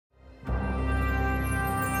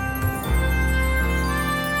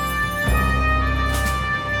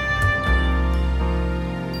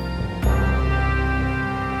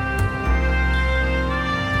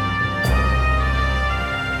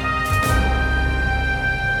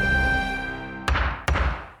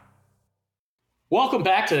Welcome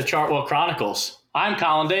back to the Chartwell Chronicles. I'm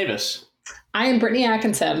Colin Davis. I am Brittany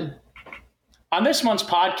Atkinson. On this month's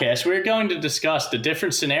podcast, we're going to discuss the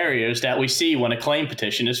different scenarios that we see when a claim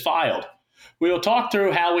petition is filed. We will talk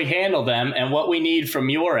through how we handle them and what we need from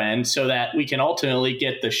your end so that we can ultimately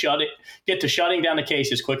get to shutting down the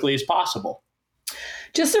case as quickly as possible.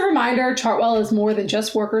 Just a reminder, Chartwell is more than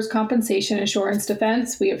just workers' compensation insurance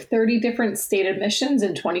defense. We have 30 different state admissions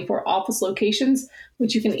and 24 office locations,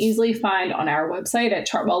 which you can easily find on our website at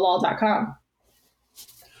chartwelllaw.com.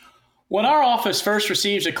 When our office first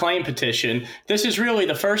receives a claim petition, this is really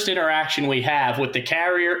the first interaction we have with the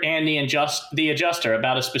carrier and the adjuster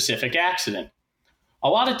about a specific accident. A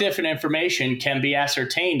lot of different information can be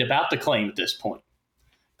ascertained about the claim at this point.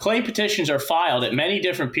 Claim petitions are filed at many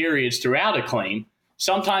different periods throughout a claim.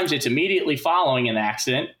 Sometimes it's immediately following an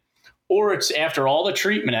accident, or it's after all the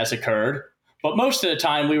treatment has occurred, but most of the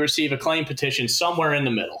time we receive a claim petition somewhere in the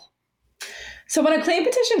middle. So when a claim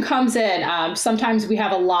petition comes in, sometimes we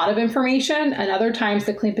have a lot of information, and other times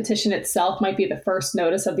the claim petition itself might be the first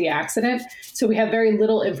notice of the accident, so we have very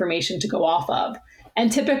little information to go off of.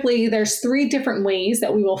 And typically there's 3 different ways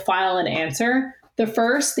that we will file an answer. The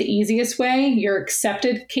first, the easiest way, your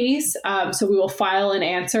accepted case. So we will file an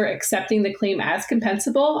answer accepting the claim as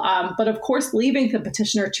compensable, but of course leaving the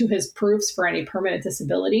petitioner to his proofs for any permanent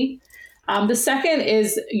disability. The second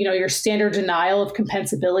is, your standard denial of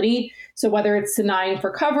compensability. So whether it's denying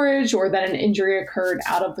for coverage or that an injury occurred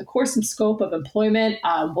out of the course and scope of employment,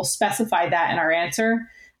 we'll specify that in our answer.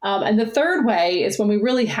 And the third way is when we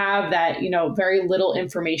really have that, very little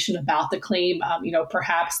information about the claim.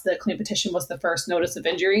 Perhaps the claim petition was the first notice of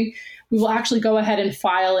injury. We will actually go ahead and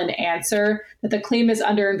file an answer that the claim is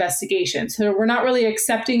under investigation. So we're not really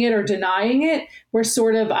accepting it or denying it. We're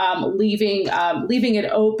sort of leaving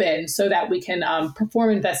it open so that we can perform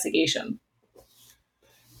investigation.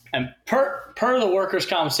 And per the workers'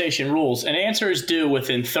 compensation rules, an answer is due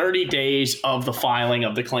within 30 days of the filing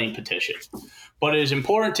of the claim petition. But it is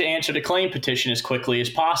important to answer the claim petition as quickly as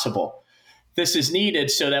possible. This is needed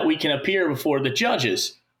so that we can appear before the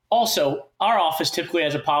judges. Also, our office typically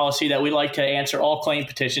has a policy that we like to answer all claim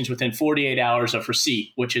petitions within 48 hours of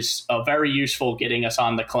receipt, which is very useful getting us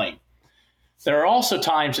on the claim. There are also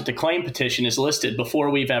times that the claim petition is listed before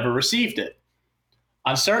we've ever received it.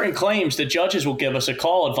 On certain claims, the judges will give us a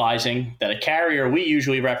call advising that a carrier we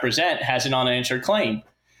usually represent has an unanswered claim.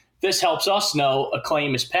 This helps us know a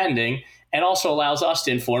claim is pending and also allows us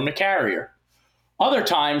to inform the carrier. Other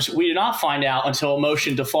times, we do not find out until a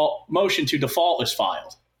motion to default is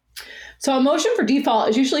filed. So a motion for default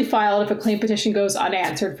is usually filed if a claim petition goes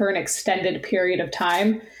unanswered for an extended period of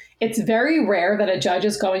time. It's very rare that a judge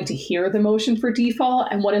is going to hear the motion for default,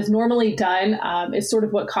 and what is normally done is sort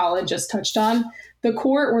of what Colin just touched on. The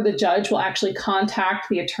court or the judge will actually contact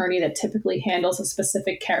the attorney that typically handles a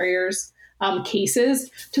specific carrier's cases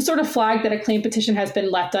to sort of flag that a claim petition has been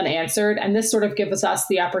left unanswered. And this sort of gives us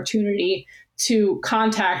the opportunity to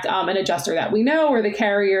contact an adjuster that we know or the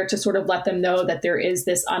carrier to sort of let them know that there is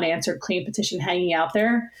this unanswered claim petition hanging out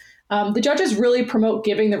there. The judges really promote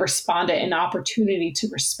giving the respondent an opportunity to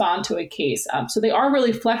respond to a case. So they are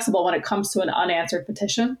really flexible when it comes to an unanswered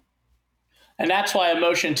petition. And that's why a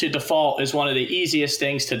motion to default is one of the easiest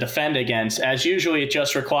things to defend against, as usually it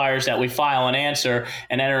just requires that we file an answer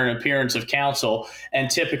and enter an appearance of counsel.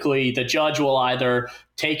 And typically the judge will either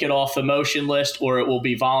take it off the motion list or it will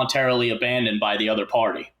be voluntarily abandoned by the other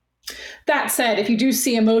party. That said, if you do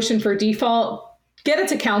see a motion for default, get it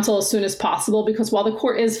to counsel as soon as possible, because while the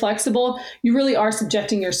court is flexible, you really are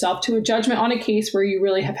subjecting yourself to a judgment on a case where you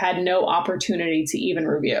really have had no opportunity to even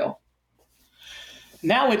review.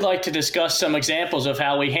 Now we'd like to discuss some examples of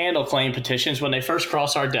how we handle claim petitions when they first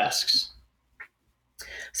cross our desks.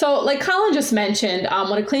 So like Colin just mentioned,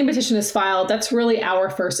 when a claim petition is filed, that's really our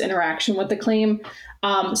first interaction with the claim.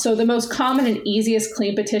 So the most common and easiest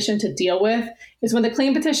claim petition to deal with is when the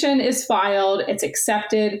claim petition is filed, it's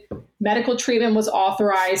accepted, medical treatment was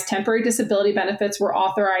authorized, temporary disability benefits were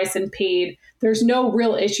authorized and paid. There's no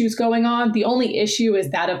real issues going on. The only issue is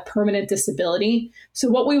that of permanent disability. So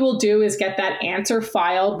what we will do is get that answer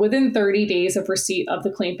filed within 30 days of receipt of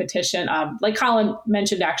the claim petition. Like Colin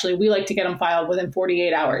mentioned, actually, we like to get them filed within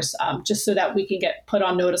 48 hours, just so that we can get put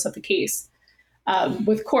on notice of the case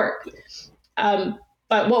with court.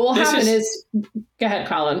 But what will happen is, go ahead,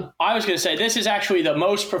 Colin. I was going to say, this is actually the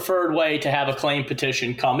most preferred way to have a claim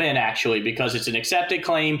petition come in, actually, because it's an accepted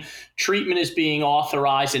claim, treatment is being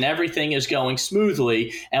authorized, and everything is going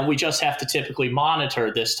smoothly. And we just have to typically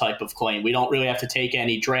monitor this type of claim. We don't really have to take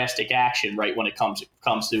any drastic action right when it comes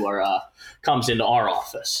comes into our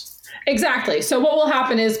office. Exactly. So what will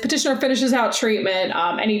happen is petitioner finishes out treatment.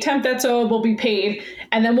 Any temp that's owed will be paid,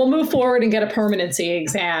 and then we'll move forward and get a permanency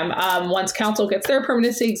exam. Once counsel gets their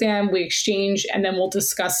permanency exam, we exchange, and then we'll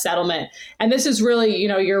discuss settlement. And this is really,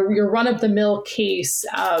 your run-of-the-mill case.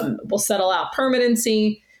 We'll settle out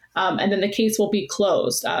permanency, and then the case will be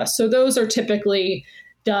closed. So those are typically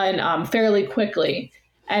done fairly quickly,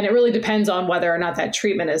 and it really depends on whether or not that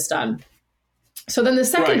treatment is done. So then the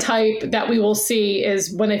second type that we will see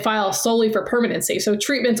is when they file solely for permanency. So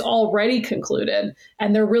treatment's already concluded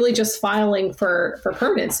and they're really just filing for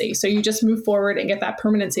permanency. So you just move forward and get that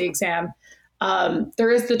permanency exam. There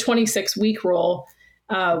is the 26-week rule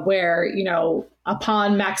where,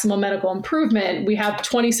 upon maximum medical improvement, we have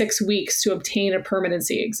 26 weeks to obtain a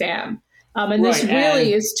permanency exam. And this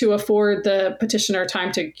really is to afford the petitioner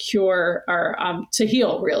time to cure or to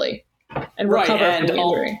heal, really, and recover from the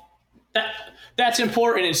injury. That's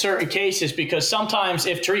important in certain cases because sometimes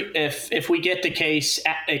if we get the case,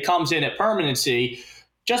 it comes in at permanency.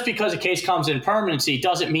 Just because a case comes in permanency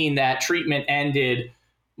doesn't mean that treatment ended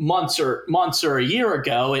months or a year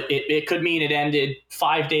ago. It could mean it ended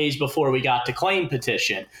 5 days before we got the claim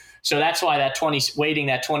petition. So that's why waiting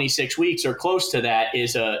that 26 weeks or close to that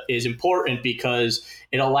is important because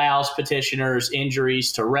it allows petitioners'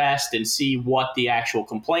 injuries to rest and see what the actual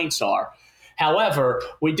complaints are. However,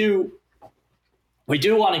 we do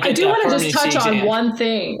want to get. I do want to just touch on one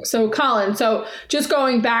thing. So, Colin, just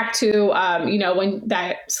going back to, when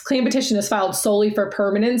that claim petition is filed solely for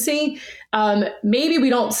permanency, maybe we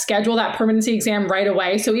don't schedule that permanency exam right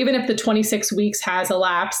away. So even if the 26 weeks has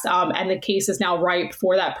elapsed and the case is now ripe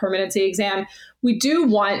for that permanency exam, we do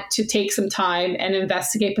want to take some time and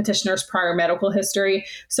investigate petitioner's prior medical history.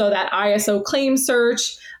 So that ISO claim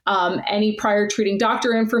search, any prior treating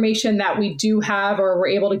doctor information that we do have or we're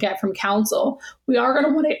able to get from counsel, we are going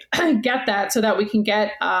to want to get that so that we can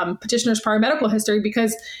get petitioner's prior medical history,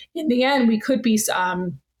 because in the end, we could be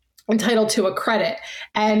entitled to a credit.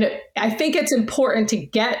 And I think it's important to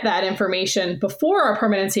get that information before our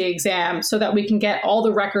permanency exam so that we can get all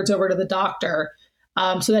the records over to the doctor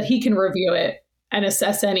so that he can review it and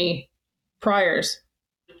assess any priors.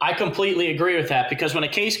 I completely agree with that because when a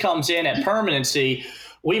case comes in at permanency,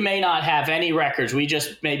 we may not have any records. We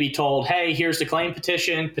just may be told, hey, here's the claim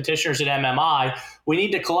petition, petitioners at MMI. We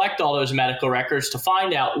need to collect all those medical records to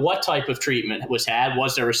find out what type of treatment was had.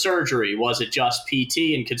 Was there a surgery? Was it just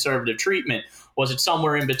PT and conservative treatment? Was it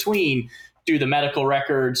somewhere in between? Do the medical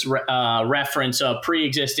records reference a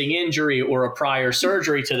pre-existing injury or a prior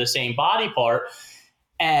surgery to the same body part?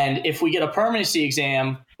 And if we get a permanency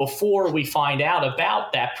exam before we find out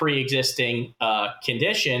about that pre-existing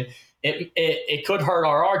condition, it could hurt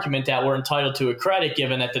our argument that we're entitled to a credit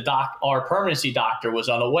given that our permanency doctor was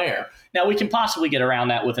unaware. Now, we can possibly get around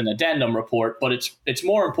that with an addendum report, but it's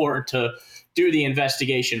more important to do the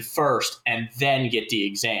investigation first and then get the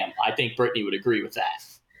exam. I think Brittany would agree with that.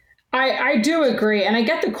 I do agree. And I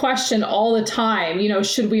get the question all the time,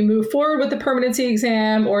 should we move forward with the permanency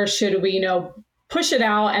exam or should we, push it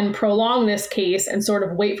out and prolong this case and sort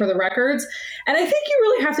of wait for the records? And I think you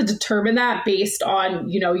really have to determine that based on,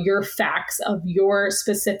 your facts of your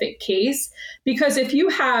specific case. Because if you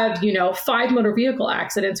have, 5 motor vehicle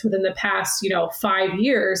accidents within the past, 5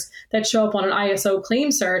 years that show up on an ISO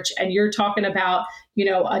claim search and you're talking about,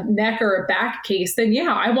 a neck or a back case, then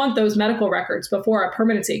yeah, I want those medical records before a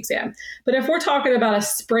permanency exam. But if we're talking about a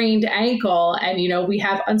sprained ankle and, we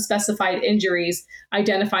have unspecified injuries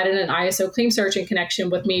identified in an ISO claim search in connection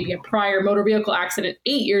with maybe a prior motor vehicle accident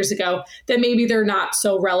 8 years ago, then maybe they're not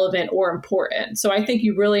so relevant or important. So I think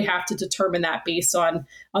you really have to determine that based on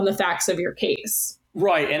the facts of your case.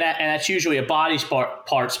 Right, and that's usually a body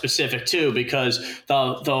part specific too, because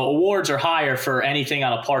the awards are higher for anything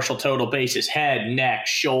on a partial total basis: head, neck,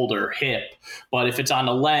 shoulder, hip. But if it's on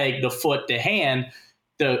the leg, the foot, the hand,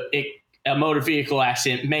 a motor vehicle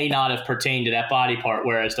accident may not have pertained to that body part,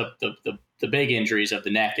 whereas the big injuries of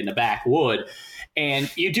the neck and the back would.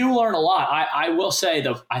 And you do learn a lot. I will say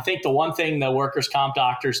I think the one thing the workers' comp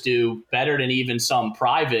doctors do better than even some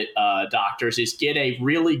private doctors is get a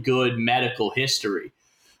really good medical history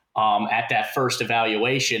at that first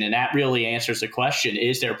evaluation. And that really answers the question,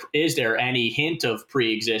 is there any hint of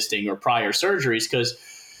pre-existing or prior surgeries? Because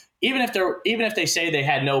even if they say they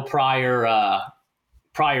had no prior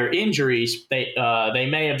injuries, they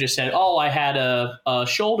may have just said, oh, I had a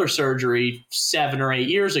shoulder surgery 7 or 8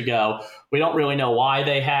 years ago. We don't really know why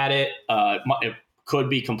they had it. It could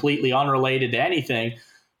be completely unrelated to anything.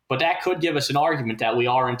 but that could give us an argument that we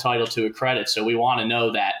are entitled to a credit. So we want to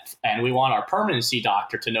know that, and we want our permanency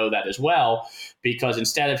doctor to know that as well, because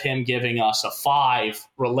instead of him giving us a 5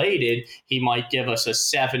 related, he might give us a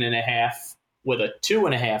 7.5 with a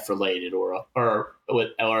 2.5 related, or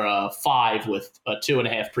a 5 with a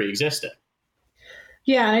 2.5 pre-existing.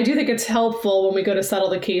 Yeah, and I do think it's helpful when we go to settle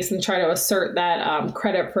the case and try to assert that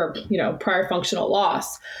credit for, prior functional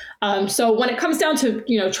loss. So when it comes down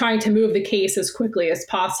to, trying to move the case as quickly as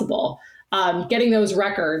possible, getting those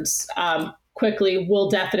records quickly will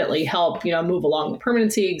definitely help, move along the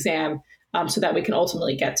permanency exam so that we can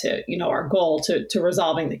ultimately get to, our goal to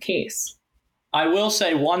resolving the case. I will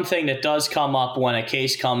say one thing that does come up when a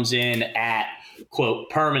case comes in at quote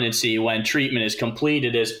permanency when treatment is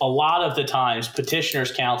completed is a lot of the times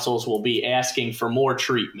petitioners' counsels will be asking for more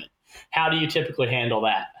treatment. How do you typically handle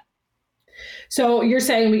that? So you're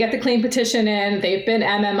saying we get the claim petition in, they've been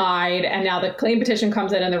MMI'd, and now the claim petition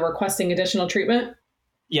comes in and they're requesting additional treatment?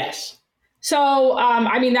 Yes. So,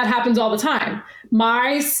 that happens all the time.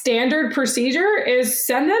 My standard procedure is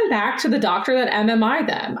send them back to the doctor that MMI'd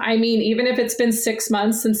them. Even if it's been 6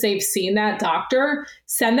 months since they've seen that doctor,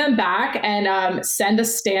 send them back and send a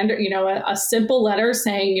standard, a simple letter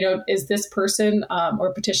saying, is this person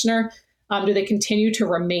or petitioner, do they continue to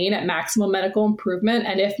remain at maximum medical improvement?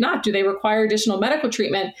 And if not, do they require additional medical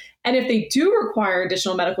treatment? And if they do require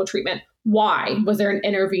additional medical treatment, why? Was there an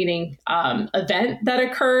intervening event that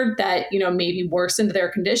occurred that, maybe worsened their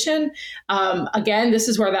condition? Again, this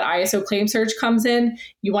is where that ISO claim search comes in.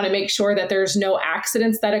 You want to make sure that there's no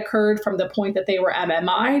accidents that occurred from the point that they were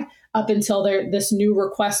MMI'd up until this new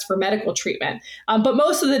request for medical treatment. But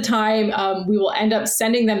most of the time, we will end up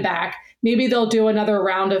sending them back. Maybe they'll do another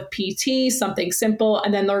round of PT, something simple,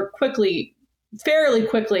 and then they're fairly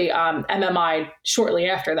quickly MMI'd shortly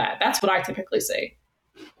after that. That's what I typically see.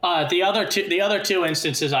 The other two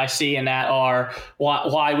instances I see in that are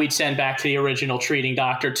why we'd send back to the original treating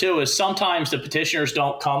doctor too is sometimes the petitioners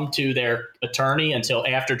don't come to their attorney until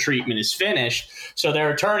after treatment is finished. So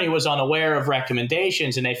their attorney was unaware of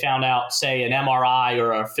recommendations and they found out, say, an MRI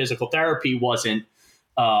or a physical therapy wasn't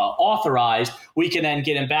authorized. We can then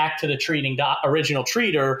get him back to the original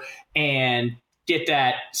treater and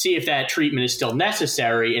see if that treatment is still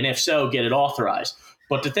necessary, and if so, get it authorized.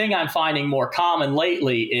 But the thing I'm finding more common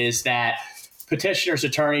lately is that petitioners'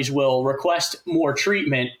 attorneys will request more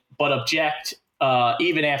treatment, but object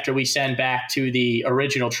even after we send back to the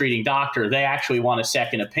original treating doctor. They actually want a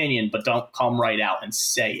second opinion, but don't come right out and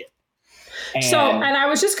say it. And I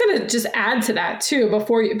was just going to add to that too,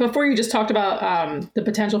 before you just talked about the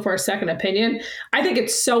potential for a second opinion. I think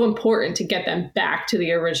it's so important to get them back to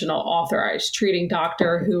the original authorized treating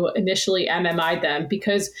doctor who initially MMI'd them,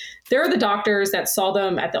 because they're the doctors that saw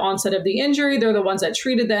them at the onset of the injury. They're the ones that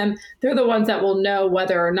treated them. They're the ones that will know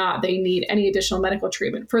whether or not they need any additional medical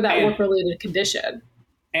treatment for that work-related condition.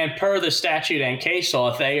 And per the statute and case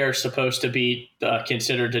law, they are supposed to be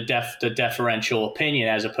considered the deferential opinion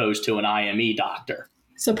as opposed to an IME doctor.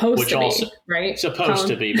 Supposed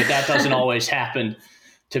to be, but that doesn't always happen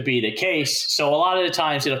to be the case. So a lot of the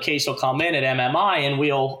times the case will come in at MMI and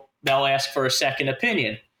they'll ask for a second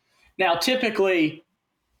opinion. Now, typically,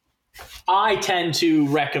 I tend to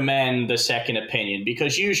recommend the second opinion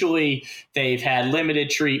because usually they've had limited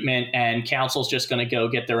treatment and counsel's just going to go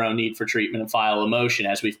get their own need for treatment and file a motion,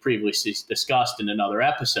 as we've previously discussed in another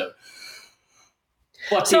episode.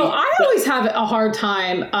 I always have a hard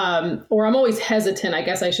time, or I'm always hesitant, I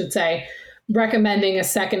guess I should say, recommending a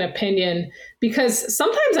second opinion, because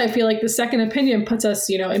sometimes I feel like the second opinion puts us,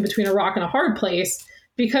 in between a rock and a hard place,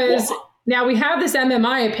 because now we have this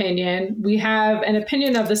MMI opinion, we have an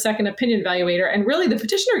opinion of the second opinion evaluator, and really the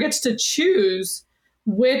petitioner gets to choose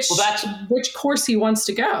which course he wants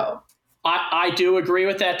to go. I do agree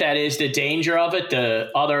with that. That is the danger of it.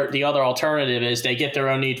 The other alternative is they get their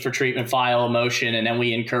own need for treatment, file a motion, and then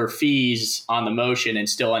we incur fees on the motion and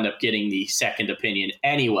still end up getting the second opinion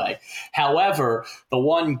anyway. However, the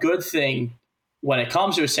one good thing when it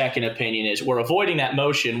comes to a second opinion is we're avoiding that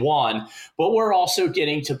motion, one, but we're also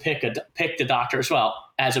getting to pick the doctor as well,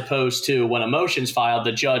 as opposed to when a motion's filed,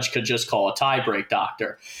 the judge could just call a tiebreak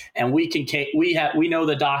doctor. And we know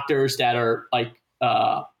the doctors that are like,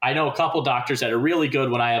 I know a couple doctors that are really good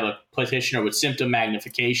when I have a petitioner with symptom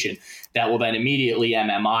magnification that will then immediately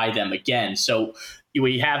MMI them again. So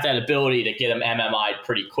we have that ability to get them MMI'd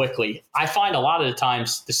pretty quickly. I find a lot of the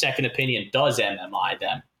times the second opinion does MMI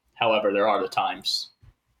them. However, there are the times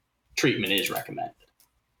treatment is recommended.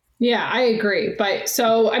 Yeah, I agree. But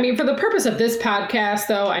so, I mean, for the purpose of this podcast,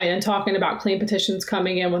 though, and talking about claim petitions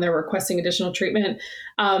coming in when they're requesting additional treatment,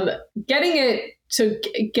 um, getting it to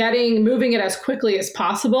moving it as quickly as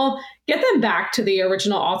possible, get them back to the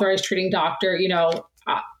original authorized treating doctor,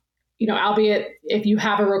 albeit if you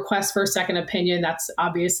have a request for a second opinion, that's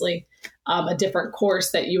obviously a different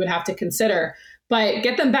course that you would have to consider. But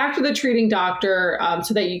get them back to the treating doctor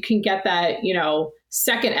so that you can get that,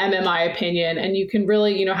 second MMI opinion, and you can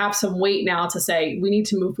really, have some weight now to say we need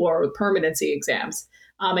to move forward with permanency exams,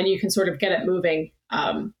 and you can sort of get it moving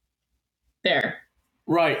there.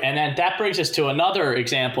 Right. And then that brings us to another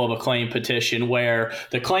example of a claim petition where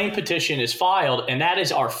the claim petition is filed, and that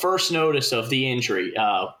is our first notice of the injury.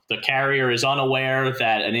 The carrier is unaware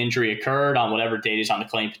that an injury occurred on whatever date is on the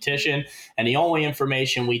claim petition, and the only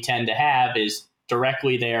information we tend to have is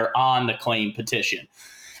directly there on the claim petition.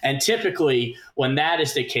 And typically, when that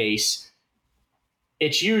is the case,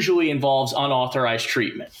 it usually involves unauthorized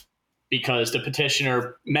treatment because the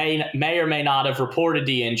petitioner may or may not have reported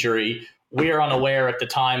the injury. We're unaware at the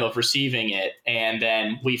time of receiving it, and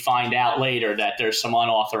then we find out later that there's some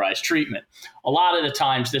unauthorized treatment. A lot of the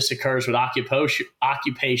times this occurs with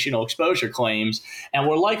occupational exposure claims, and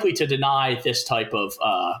we're likely to deny this type of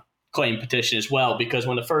claim petition as well, because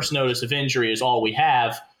when the first notice of injury is all we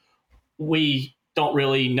have, we don't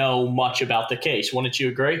really know much about the case. Wouldn't you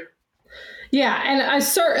agree? Yeah, and I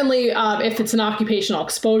certainly, if it's an occupational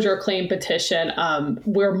exposure claim petition,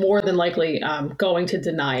 we're more than likely going to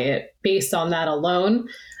deny it based on that alone.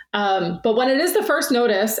 But when it is the first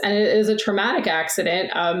notice and it is a traumatic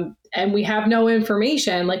accident, and we have no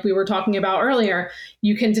information, like we were talking about earlier,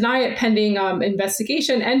 you can deny it pending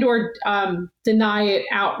investigation and/or deny it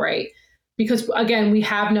outright because, again, we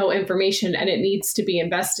have no information and it needs to be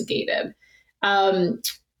investigated.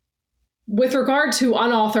 With regard to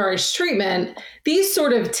unauthorized treatment, these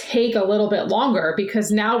sort of take a little bit longer because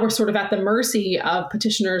now we're sort of at the mercy of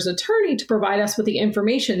petitioner's attorney to provide us with the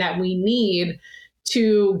information that we need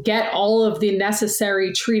to get all of the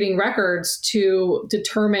necessary treating records to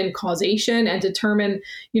determine causation and determine,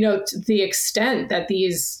 the extent that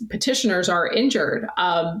these petitioners are injured.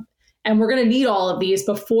 And we're going to need all of these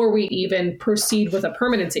before we even proceed with a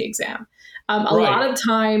permanency exam. A lot of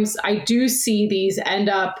times I do see these end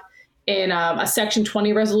up in a Section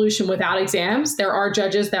 20 resolution without exams. There are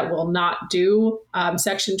judges that will not do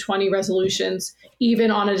Section 20 resolutions,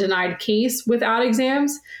 even on a denied case without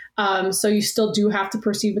exams. So you still do have to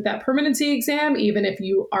proceed with that permanency exam, even if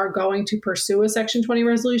you are going to pursue a Section 20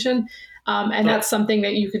 resolution. And that's something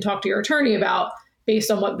that you can talk to your attorney about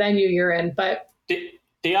based on what venue you're in. But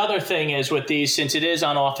the other thing is with these, since it is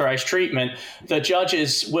unauthorized treatment, the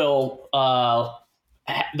judges will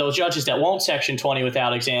those judges that won't Section 20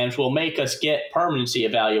 without exams will make us get permanency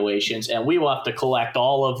evaluations, and we will have to collect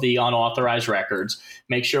all of the unauthorized records,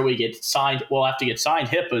 make sure we get signed. We'll have to get signed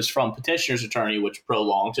HIPAAs from petitioner's attorney, which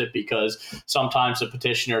prolongs it because sometimes the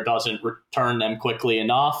petitioner doesn't return them quickly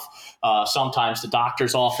enough. Sometimes the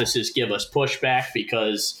doctor's offices give us pushback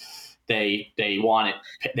because they want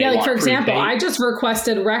it. For example, I just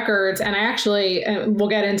requested records, and I actually, and we'll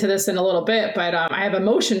get into this in a little bit, but I have a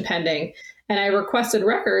motion pending. And I requested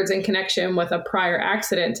records in connection with a prior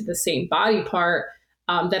accident to the same body part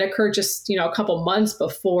that occurred just, a couple months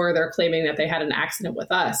before they're claiming that they had an accident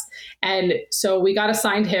with us. And so we got a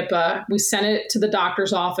signed HIPAA. We sent it to the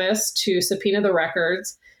doctor's office to subpoena the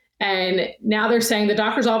records. And now they're saying the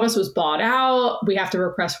doctor's office was bought out. We have to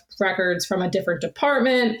request records from a different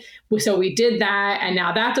department. So we did that. And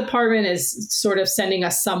now that department is sort of sending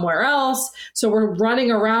us somewhere else. So we're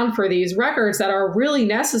running around for these records that are really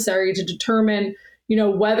necessary to determine,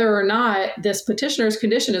 whether or not this petitioner's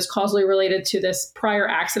condition is causally related to this prior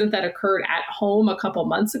accident that occurred at home a couple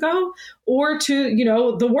months ago or to,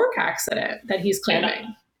 the work accident that he's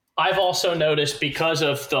claiming. I've also noticed because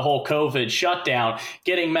of the whole COVID shutdown,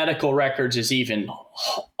 getting medical records is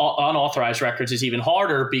unauthorized records is even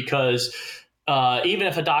harder because even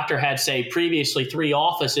if a doctor had, say, previously 3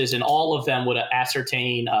 offices and all of them would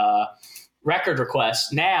ascertain record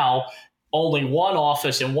requests, now only one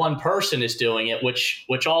office and one person is doing it,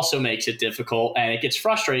 which also makes it difficult. And it gets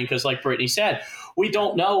frustrating because, like Brittany said, we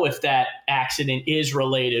don't know if that accident is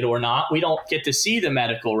related or not. We don't get to see the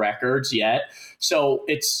medical records yet. So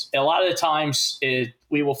it's a lot of the times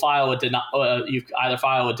we will file you either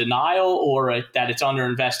file a denial or that it's under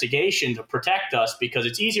investigation to protect us, because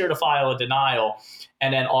it's easier to file a denial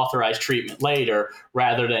and then authorize treatment later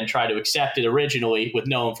rather than try to accept it originally with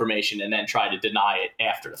no information and then try to deny it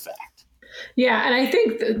after the fact. Yeah. And I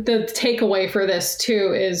think the takeaway for this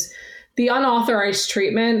too is The unauthorized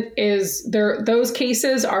treatment is there. Those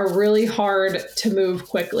cases are really hard to move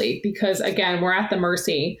quickly because, again, we're at the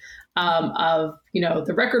mercy of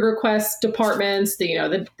the record request departments,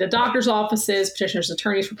 the doctor's offices, petitioners'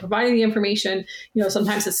 attorneys for providing the information.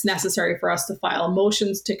 Sometimes it's necessary for us to file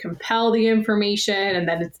motions to compel the information, and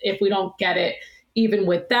then if we don't get it, even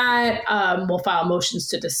with that, we'll file motions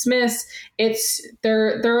to dismiss.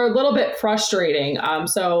 They're a little bit frustrating.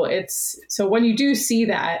 So when you do see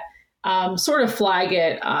that, sort of flag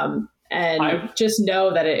it and just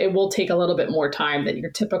know that it will take a little bit more time than your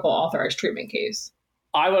typical authorized treatment case.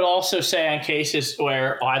 I would also say on cases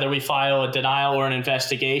where either we file a denial or an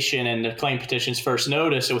investigation and the claim petition's first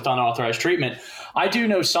notice with unauthorized treatment, I do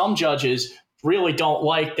know some judges really don't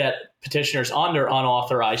like that petitioners under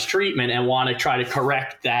unauthorized treatment and want to try to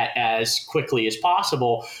correct that as quickly as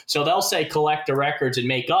possible. So they'll say collect the records and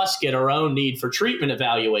make us get our own need for treatment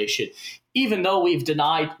evaluation. Even though we've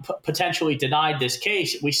potentially denied this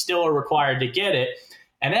case, we still are required to get it.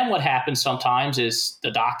 And then what happens sometimes is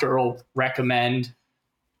the doctor will recommend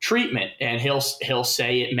treatment and he'll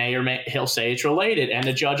say it he'll say it's related. And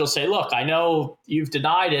the judge will say, look, I know you've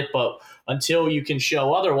denied it, but until you can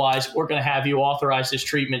show otherwise, we're going to have you authorize this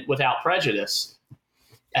treatment without prejudice.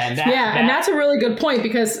 And that's a really good point,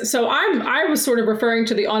 because I was sort of referring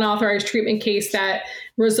to the unauthorized treatment case that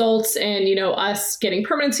results in, us getting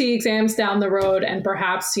permanency exams down the road and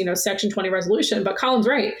perhaps, Section 20 resolution. But Colin's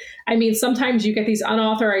right. I mean, sometimes you get these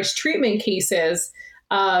unauthorized treatment cases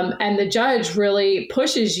and the judge really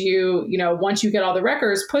pushes you, once you get all the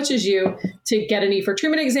records, pushes you to get a need for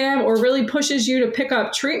treatment exam or really pushes you to pick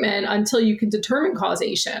up treatment until you can determine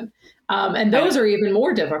causation. And those are even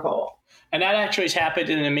more difficult. And that actually has happened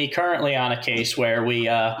to me currently on a case where we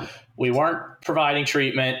weren't providing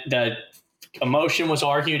treatment. The motion was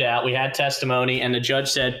argued out. We had testimony, and the judge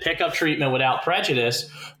said, pick up treatment without prejudice.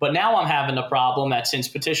 But now I'm having the problem that since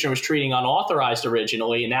petitioner was treating unauthorized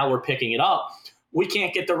originally, and now we're picking it up, we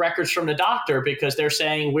can't get the records from the doctor because they're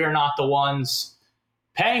saying we're not the ones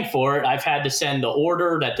paying for it. I've had to send the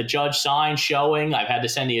order that the judge signed showing. I've had to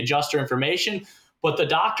send the adjuster information, but the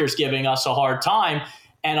doctor's giving us a hard time.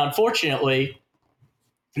 And unfortunately,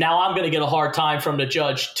 now I'm going to get a hard time from the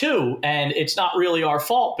judge too. And it's not really our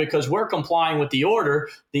fault because we're complying with the order.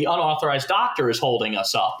 The unauthorized doctor is holding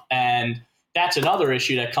us up. And that's another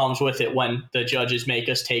issue that comes with it when the judges make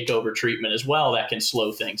us take over treatment as well. That can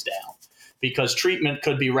slow things down because treatment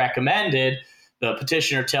could be recommended. The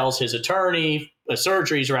petitioner tells his attorney a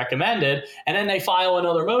surgery is recommended, and then they file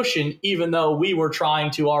another motion, even though we were trying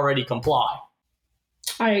to already comply.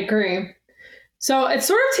 I agree. So it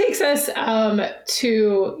sort of takes us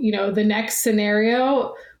to, the next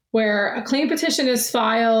scenario where a claim petition is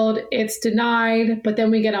filed, it's denied, but then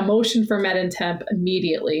we get a motion for med and temp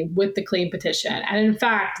immediately with the claim petition. And in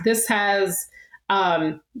fact, this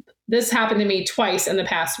happened to me twice in the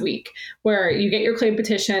past week, where you get your claim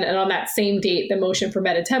petition and on that same date, the motion for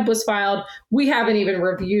med and temp was filed. We haven't even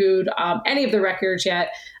reviewed any of the records yet.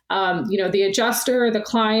 The adjuster, the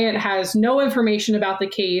client has no information about the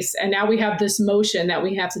case, and now we have this motion that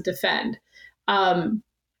we have to defend.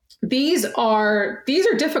 These are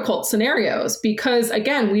difficult scenarios because,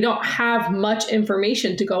 again, we don't have much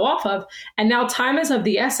information to go off of, and now time is of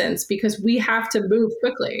the essence because we have to move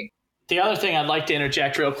quickly. The other thing I'd like to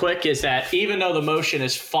interject real quick is that even though the motion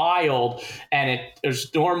is filed and it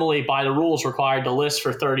is normally by the rules required to list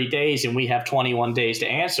for 30 days and we have 21 days to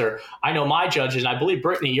answer, I know my judges, and I believe,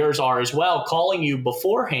 Brittany, yours are as well, calling you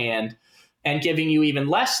beforehand and giving you even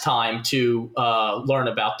less time to learn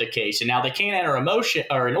about the case. And now they can't enter a motion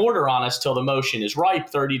or an order on us till the motion is ripe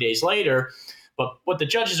 30 days later. But what the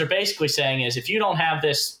judges are basically saying is if you don't have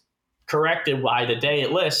this corrected by the day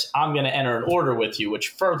it lists, I'm going to enter an order with you, which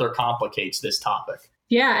further complicates this topic.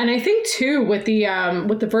 Yeah, and I think too with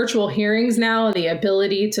the virtual hearings now and the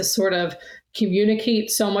ability to sort of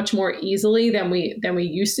communicate so much more easily than we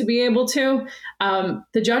used to be able to,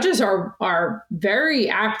 the judges are very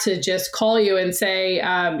apt to just call you and say,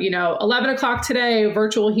 11 o'clock today,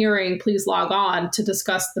 virtual hearing, please log on to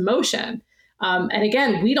discuss the motion. And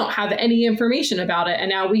again, we don't have any information about it, and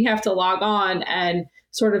now we have to log on and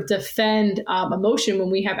sort of defend a motion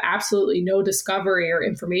when we have absolutely no discovery or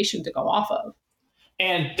information to go off of.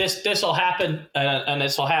 And this will happen, and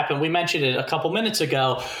this will happen. We mentioned it a couple minutes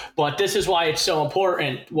ago, but this is why it's so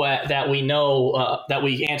important that we know that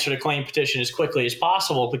we answer the claim petition as quickly as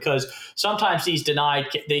possible, because sometimes these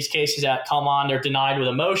cases that come on, they're denied with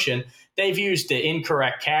a motion. They've used the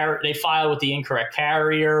incorrect carrier. They filed with the incorrect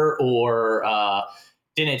carrier or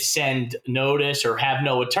didn't send notice or have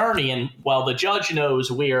no attorney. And while the judge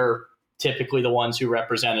knows we're typically the ones who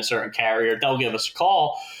represent a certain carrier, they'll give us a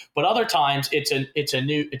call. But other times it's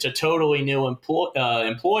a totally new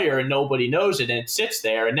employer and nobody knows it, and it sits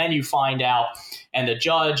there, and then you find out, and the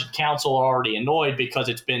judge and counsel are already annoyed because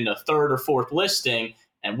it's been the third or fourth listing,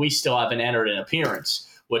 and we still haven't entered an appearance,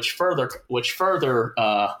 which further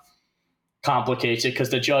complicates it because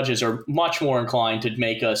the judges are much more inclined to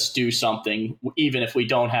make us do something even if we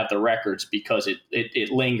don't have the records because it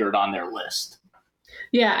lingered on their list.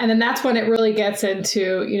 Yeah, and then that's when it really gets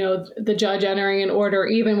into, the judge entering an order,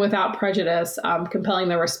 even without prejudice, compelling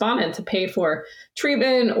the respondent to pay for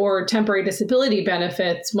treatment or temporary disability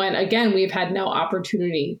benefits when, again, we've had no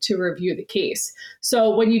opportunity to review the case.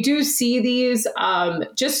 So when you do see these,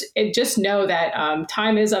 just know that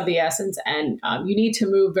time is of the essence, and you need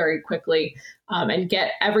to move very quickly and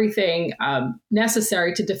get everything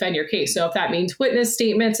necessary to defend your case. So if that means witness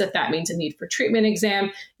statements, if that means a need for treatment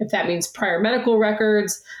exam, if that means prior medical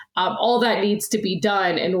records, all that needs to be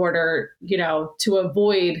done in order, to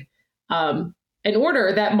avoid an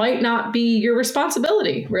order that might not be your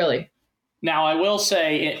responsibility, really. Now, I will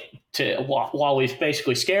say, while we've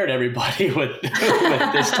basically scared everybody with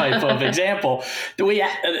this type of example, we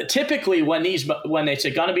typically when it's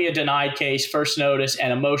going to be a denied case, first notice,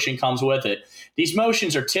 and a motion comes with it, these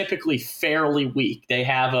motions are typically fairly weak. They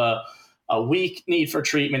have a weak need for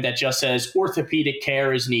treatment that just says orthopedic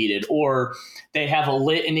care is needed, or they have a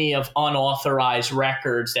litany of unauthorized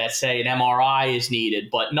records that say an MRI is needed,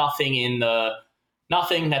 but nothing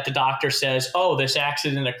that the doctor says, oh, this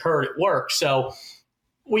accident occurred at work. So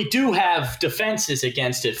we do have defenses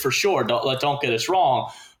against it for sure. Don't get us wrong.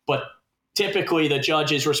 But typically the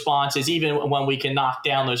judge's response is, even when we can knock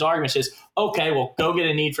down those arguments, is, okay, well, go get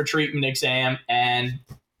a need for treatment exam. And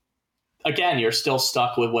again, you're still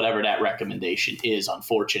stuck with whatever that recommendation is,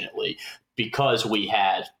 unfortunately, because we're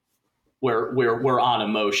on a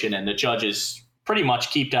motion, and the judges pretty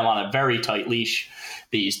much keep them on a very tight leash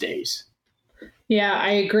these days. Yeah,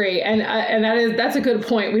 I agree. And that's a good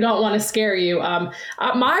point. We don't want to scare you.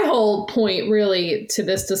 My whole point really to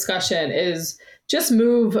this discussion is just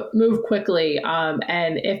move quickly.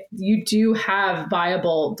 And if you do have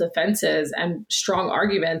viable defenses and strong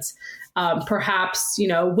arguments, perhaps,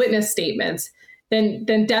 witness statements,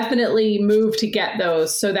 then definitely move to get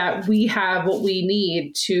those so that we have what we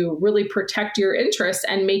need to really protect your interests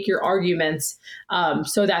and make your arguments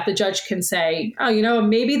so that the judge can say, oh,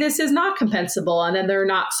 maybe this is not compensable. And then they're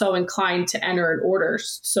not so inclined to enter an order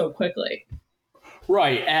so quickly.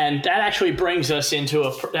 Right. And that actually brings us into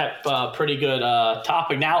a pretty good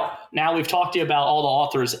topic. Now we've talked to you about all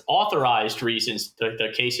the authorized reasons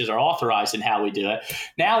the cases are authorized and how we do it.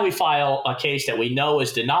 Now we file a case that we know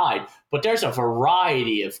is denied, but there's a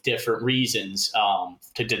variety of different reasons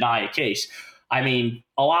to deny a case. I mean,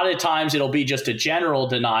 a lot of times it'll be just a general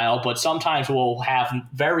denial, but sometimes we'll have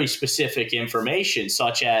very specific information,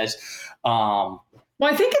 such as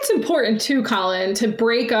well, I think it's important too, Colin, to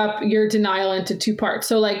break up your denial into two parts.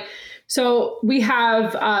 So we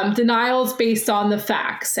have denials based on the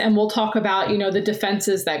facts, and we'll talk about, the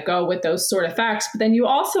defenses that go with those sort of facts. But then you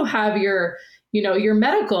also have your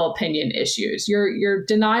medical opinion issues, your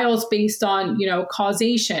denials based on,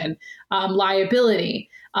 causation, liability,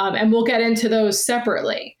 and we'll get into those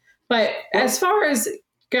separately. But as far as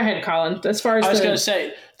go ahead, Colin. As far as I was going to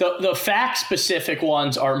say, the fact-specific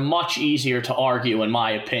ones are much easier to argue, in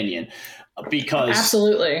my opinion, because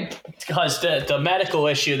absolutely, because the medical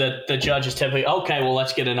issue that the judge is typically, okay, well,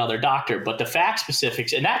 let's get another doctor. But the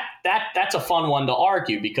fact-specifics, and that's a fun one to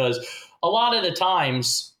argue, because a lot of the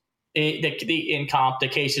times the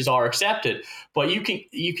cases are accepted, but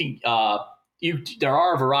there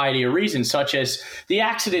are a variety of reasons, such as the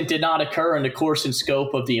accident did not occur in the course and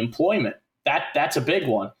scope of the employment. That's a big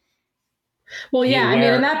one. Well, yeah,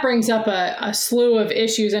 and that brings up a slew of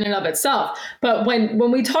issues in and of itself. But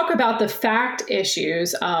when we talk about the fact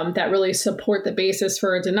issues that really support the basis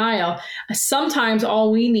for a denial, sometimes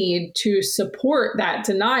all we need to support that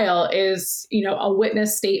denial is, a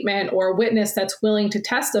witness statement or a witness that's willing to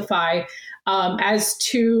testify as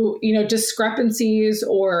to, discrepancies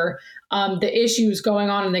or the issues going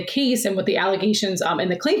on in the case and with the allegations in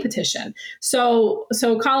the claim petition. So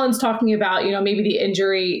Colin's talking about, maybe the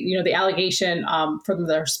injury, the allegation from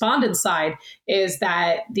the respondent's side is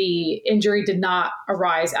that the injury did not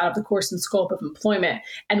arise out of the course and scope of employment.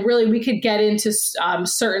 And really, we could get into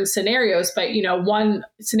certain scenarios, but, one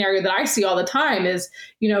scenario that I see all the time is,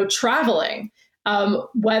 traveling.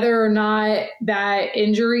 Whether or not that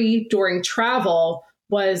injury during travel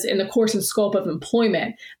was in the course and scope of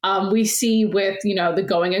employment. We see with, the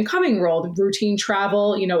going and coming rule, the routine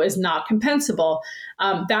travel, is not compensable,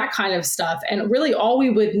 that kind of stuff. And really all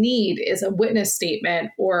we would need is a witness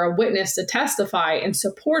statement or a witness to testify in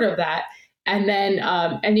support of that. And then,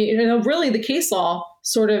 really the case law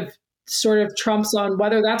sort of trumps on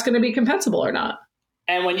whether that's going to be compensable or not.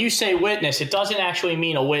 And when you say witness, it doesn't actually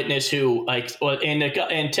mean a witness who,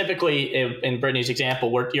 and typically in Brittany's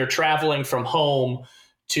example, where you're traveling from home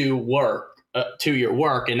to work, to your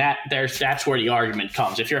work, and that's where the argument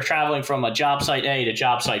comes. If you're traveling from a job site A to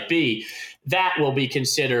job site B, that will be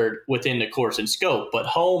considered within the course and scope. But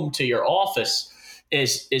home to your office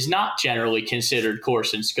is not generally considered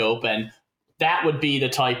course and scope, and that would be the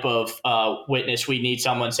type of witness we need,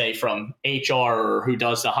 someone, say, from HR or who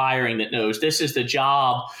does the hiring, that knows this is the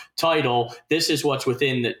job title, this is what's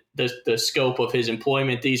within the scope of his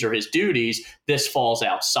employment, these are his duties, this falls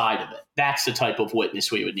outside of it. That's the type of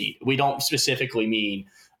witness we would need. We don't specifically mean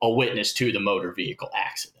a witness to the motor vehicle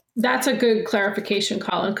accident. That's a good clarification,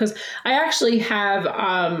 Colin, because I actually have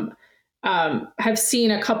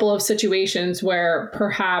seen a couple of situations where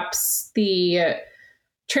perhaps the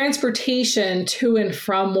transportation to and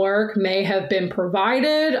from work may have been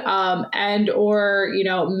provided, and or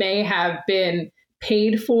may have been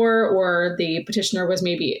paid for, or the petitioner was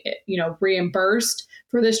maybe reimbursed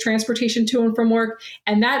for this transportation to and from work,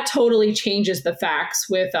 and that totally changes the facts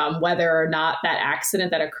with whether or not that accident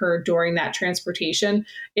that occurred during that transportation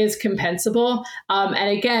is compensable.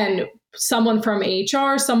 And again, someone from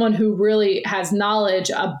HR, someone who really has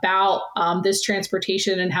knowledge about this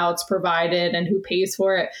transportation and how it's provided and who pays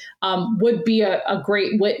for it, would be a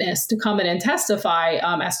great witness to come in and testify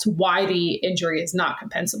as to why the injury is not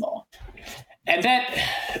compensable. And then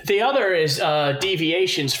the other is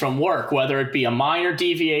deviations from work, whether it be a minor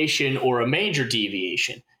deviation or a major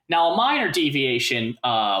deviation. Now, a minor deviation,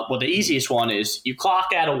 the easiest one is you clock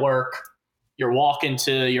out of work, you're walking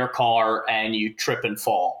to your car, and you trip and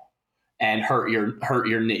fall and hurt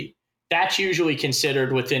your knee. That's usually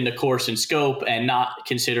considered within the course and scope and not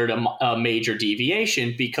considered a major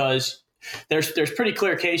deviation, because there's pretty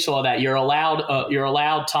clear case law that you're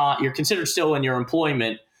allowed time, you're considered still in your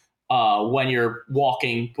employment when you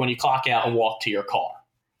clock out and walk to your car.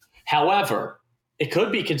 However, it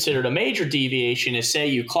could be considered a major deviation if, say,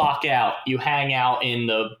 you clock out, you hang out in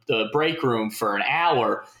the break room for an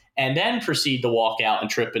hour, and then proceed to walk out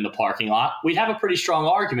and trip in the parking lot. We'd have a pretty strong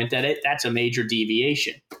argument that that's a major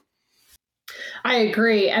deviation. I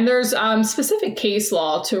agree. And there's specific case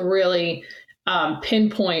law to really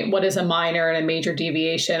pinpoint what is a minor and a major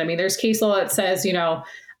deviation. I mean, there's case law that says,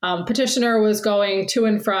 petitioner was going to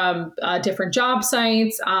and from different job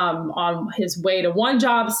sites. On his way to one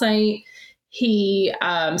job site, he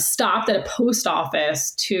stopped at a post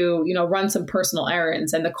office to, run some personal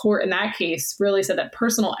errands. And the court in that case really said that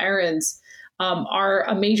personal errands are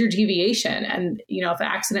a major deviation. And, if an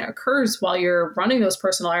accident occurs while you're running those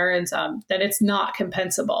personal errands, then it's not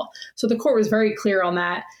compensable. So the court was very clear on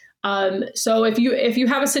that. So if you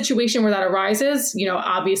have a situation where that arises,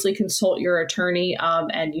 obviously consult your attorney,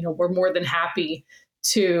 and, we're more than happy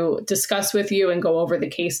to discuss with you and go over the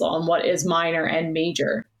case law on what is minor and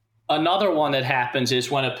major. Another one that happens is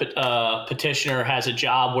when a petitioner has a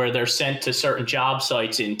job where they're sent to certain job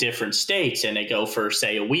sites in different states, and they go for,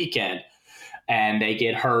 say, a weekend, and they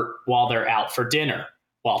get hurt while they're out for dinner.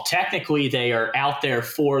 While technically they are out there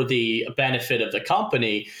for the benefit of the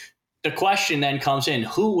company, the question then comes in,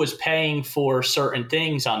 who was paying for certain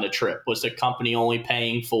things on the trip? Was the company only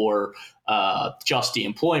paying for just the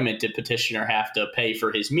employment? Did petitioner have to pay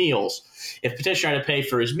for his meals? If petitioner had to pay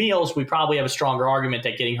for his meals, we probably have a stronger argument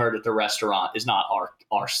that getting hurt at the restaurant is not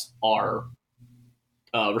our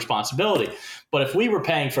responsibility. But if we were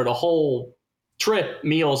paying for the whole trip,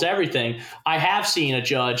 meals, everything, I have seen a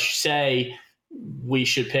judge say we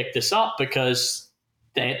should pick this up because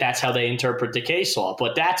that's how they interpret the case law.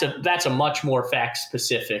 But that's a much more fact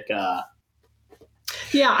specific.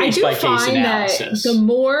 I do find analysis.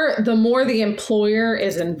 That the more the employer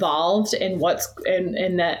is involved in what's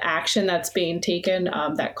in that action that's being taken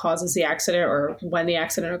that causes the accident, or when the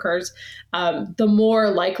accident occurs, the more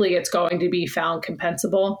likely it's going to be found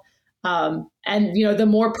compensable. And the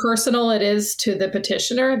more personal it is to the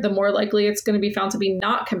petitioner, the more likely it's going to be found to be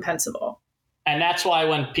not compensable. And that's why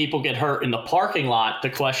when people get hurt in the parking lot,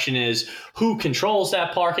 the question is, who controls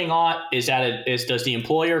that parking lot? Does the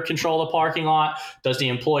employer control the parking lot? Does the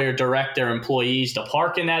employer direct their employees to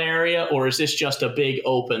park in that area? Or is this just a big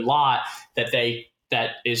open lot that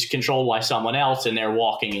is controlled by someone else and they're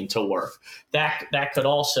walking into work? That could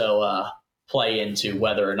also play into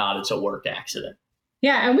whether or not it's a work accident.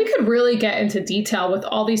 Yeah, and we could really get into detail with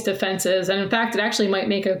all these defenses. And in fact, it actually might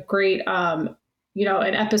make a great, an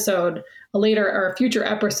episode, a later or a future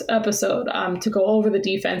episode to go over the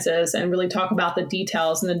defenses and really talk about the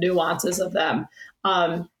details and the nuances of them.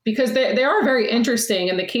 Because they are very interesting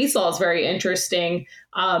and the case law is very interesting.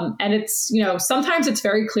 And it's, sometimes it's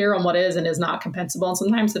very clear on what is and is not compensable. And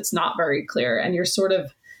sometimes it's not very clear. And you're sort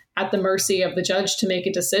of at the mercy of the judge to make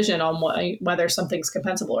a decision on whether something's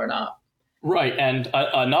compensable or not. Right. And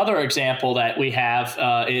another example that we have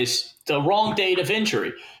is the wrong date of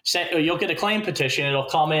injury. You'll get a claim petition. It'll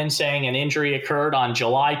come in saying an injury occurred on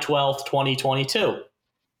July 12th, 2022.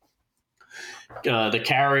 The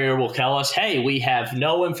carrier will tell us, hey, we have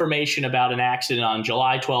no information about an accident on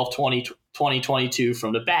July 12th, 2022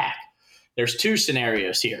 from the back. There's two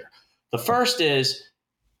scenarios here. The first is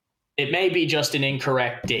it may be just an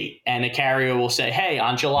incorrect date. And the carrier will say, hey,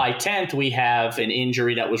 on July 10th, we have an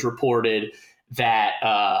injury that was reported that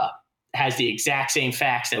has the exact same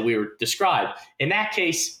facts that we were described. In that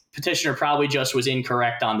case, petitioner probably just was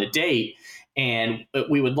incorrect on the date, and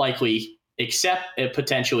we would likely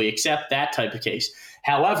potentially accept that type of case.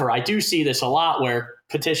 However, I do see this a lot where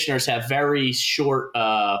petitioners have very short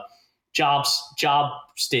job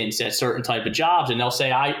stints at certain type of jobs, and they'll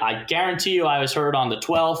say, I guarantee you I was hurt on the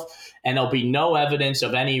 12th, and there'll be no evidence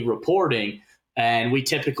of any reporting, and we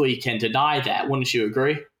typically can deny that. Wouldn't you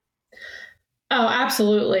agree? Oh,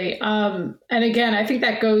 absolutely. And again, I think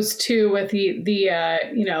that goes too with the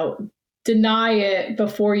deny it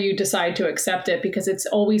before you decide to accept it, because it's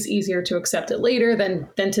always easier to accept it later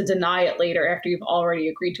than to deny it later after you've already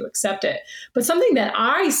agreed to accept it. But something that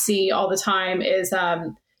I see all the time is,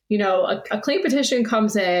 a claim petition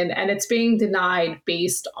comes in and it's being denied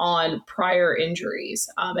based on prior injuries.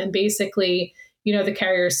 And basically, the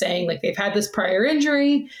carrier is saying like they've had this prior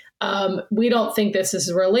injury. We don't think this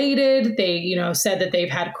is related. They, said that they've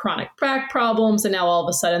had chronic back problems, and now all of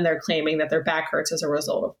a sudden they're claiming that their back hurts as a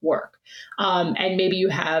result of work. And maybe you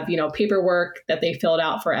have, paperwork that they filled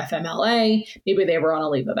out for FMLA. Maybe they were on a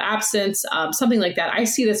leave of absence, something like that. I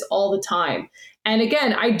see this all the time. And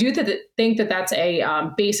again, I do think that that's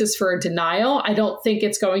a basis for a denial. I don't think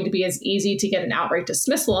it's going to be as easy to get an outright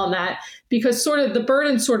dismissal on that, because sort of the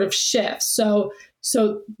burden sort of shifts. So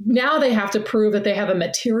now they have to prove that they have a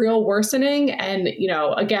material worsening. And,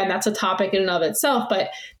 again, that's a topic in and of itself, but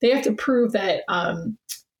they have to prove that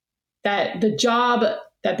that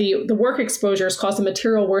the work exposure has caused a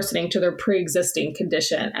material worsening to their pre-existing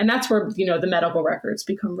condition. And that's where, the medical records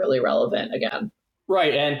become really relevant again.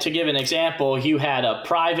 Right. And to give an example, you had a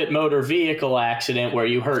private motor vehicle accident where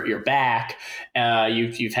you hurt your back.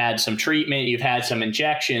 You've had some treatment, you've had some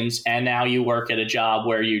injections, and now you work at a job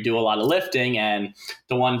where you do a lot of lifting. And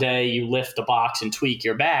the one day you lift the box and tweak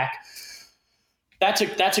your back. That's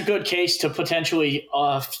a good case to potentially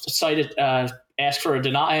ask for a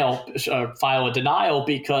denial, file a denial,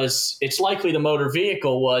 because it's likely the motor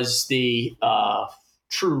vehicle was the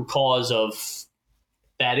true cause of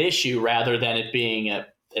that issue rather than it being an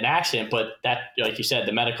accident. But that, like you said,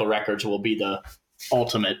 the medical records will be the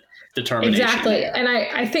ultimate determination. Exactly. There. And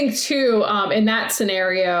I think too, in that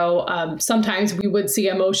scenario, sometimes we would see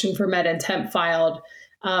a motion for med intemp filed,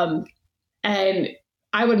 and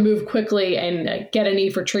I would move quickly and get a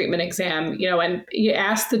need for treatment exam, and you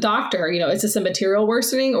ask the doctor, is this a material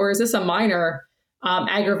worsening or is this a minor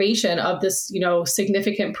aggravation of this,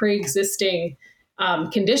 significant pre-existing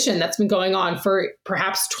condition that's been going on for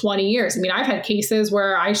perhaps 20 years. I mean, I've had cases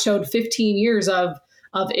where I showed 15 years of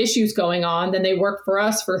issues going on. Then they worked for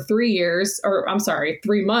us for 3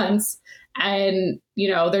 months. And,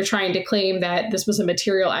 they're trying to claim that this was a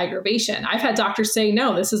material aggravation. I've had doctors say,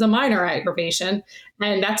 no, this is a minor aggravation.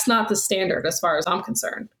 And that's not the standard as far as I'm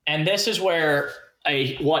concerned. And this is where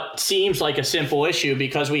what seems like a simple issue,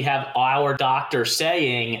 because we have our doctor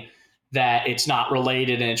saying that it's not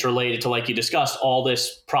related and it's related to, like you discussed, all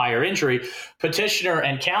this prior injury. Petitioner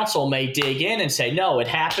and counsel may dig in and say, no, it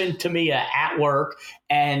happened to me at work,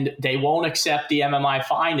 and they won't accept the MMI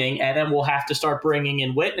finding. And then we'll have to start bringing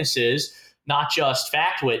in witnesses, not just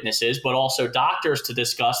fact witnesses, but also doctors to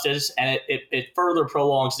discuss this. And it further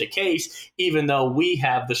prolongs the case, even though we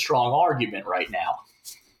have the strong argument right now.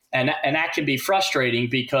 And that can be frustrating,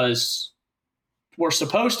 because we're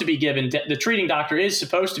supposed to be given, the treating doctor is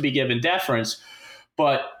supposed to be given deference,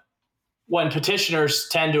 but when petitioners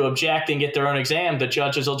tend to object and get their own exam, the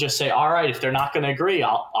judges will just say, all right, if they're not going to agree,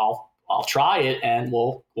 I'll try it, and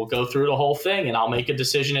we'll go through the whole thing, and I'll make a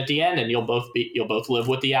decision at the end, and you'll both live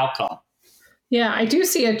with the outcome. Yeah, I do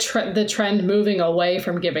see the trend moving away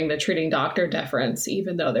from giving the treating doctor deference,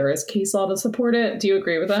 even though there is case law to support it. Do you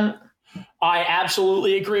agree with that? I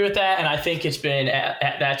absolutely agree with that, and I think it's been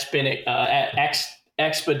that's been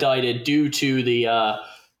expedited due to the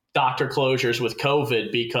doctor closures with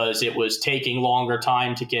COVID, because it was taking longer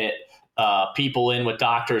time to get people in with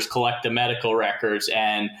doctors, collect the medical records,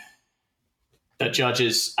 and the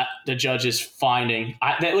judges finding.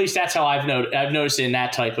 At least that's how I've noticed in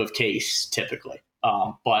that type of case typically.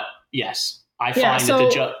 But yes, I find that the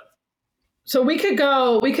judge. So we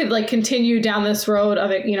could like continue down this road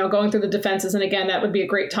of it, going through the defenses. And again, that would be a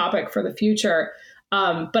great topic for the future.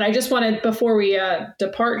 But I just wanted, before we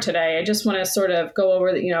depart today, I just want to sort of go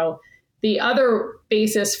over the other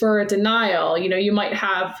basis for a denial. You might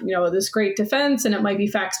have, this great defense and it might be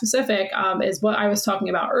fact specific, is what I was talking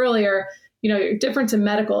about earlier, difference in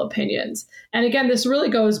medical opinions. And again, this really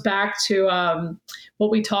goes back to what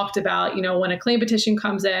we talked about, when a claim petition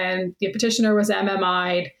comes in, the petitioner was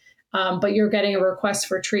MMI'd, but you're getting a request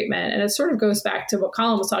for treatment. And it sort of goes back to what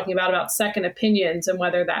Colin was talking about second opinions and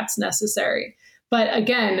whether that's necessary. But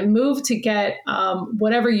again, move to get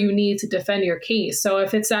whatever you need to defend your case. So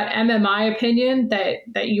if it's that MMI opinion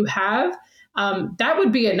that you have, that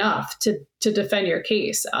would be enough to defend your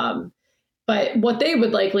case. But what they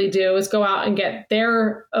would likely do is go out and get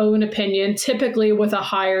their own opinion, typically with a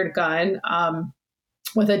hired gun,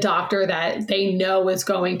 with a doctor that they know is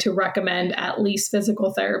going to recommend at least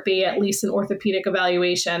physical therapy, at least an orthopedic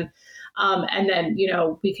evaluation. And then,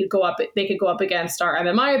 they could go up against our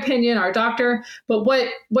MMI opinion, our doctor. But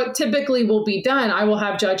what typically will be done, I will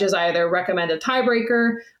have judges either recommend a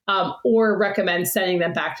tiebreaker or recommend sending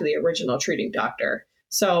them back to the original treating doctor.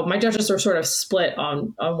 So my judges are sort of split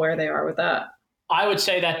on where they are with that. I would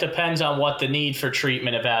say that depends on what the need for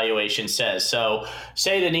treatment evaluation says. So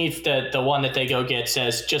say the one that they go get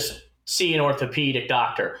says just see an orthopedic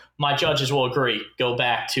doctor. My judges will agree, go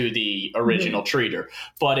back to the original treater.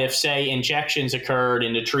 But if, say, injections occurred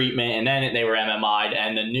in the treatment and then they were MMI'd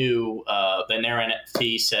and then their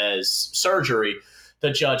NFT says surgery,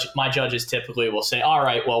 my judges typically will say, all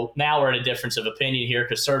right, well, now we're in a difference of opinion here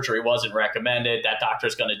because surgery wasn't recommended. That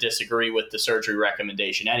doctor's going to disagree with the surgery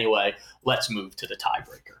recommendation anyway. Let's move to the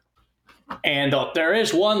tiebreaker. And there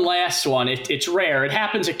is one last one. It's rare. It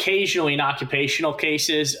happens occasionally in occupational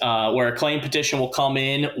cases where a claim petition will come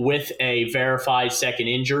in with a verified second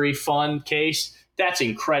injury fund case. That's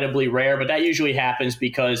incredibly rare, but that usually happens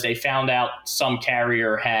because they found out some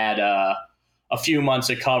carrier had a few months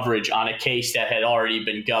of coverage on a case that had already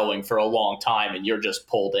been going for a long time and you're just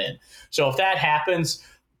pulled in. So if that happens,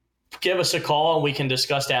 give us a call and we can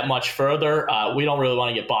discuss that much further. We don't really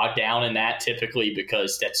want to get bogged down in that typically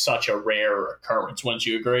because that's such a rare occurrence. Wouldn't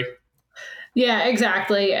you agree? Yeah,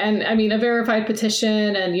 exactly. And I mean, a verified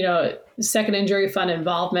petition and, second injury fund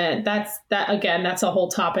involvement, that's a whole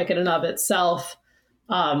topic in and of itself,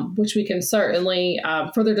 which we can certainly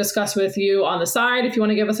further discuss with you on the side if you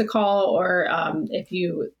want to give us a call, or if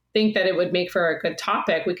you think that it would make for a good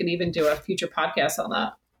topic, we could even do a future podcast on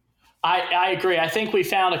that. I agree. I think we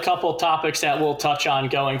found a couple topics that we'll touch on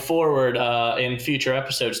going forward in future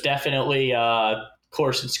episodes. Definitely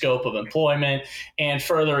course and scope of employment and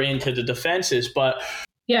further into the defenses. But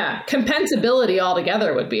yeah, compensability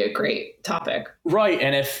altogether would be a great topic. Right.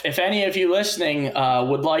 And if any of you listening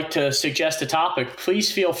would like to suggest a topic, please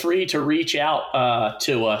feel free to reach out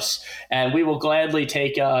to us. And we will gladly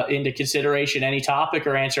take into consideration any topic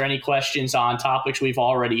or answer any questions on topics we've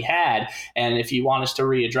already had. And if you want us to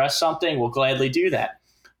readdress something, we'll gladly do that.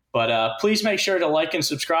 But please make sure to like and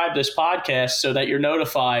subscribe to this podcast so that you're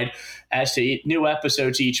notified as to new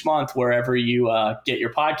episodes each month wherever you get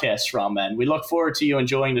your podcasts from. And we look forward to you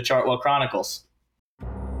enjoying the Chartwell Chronicles.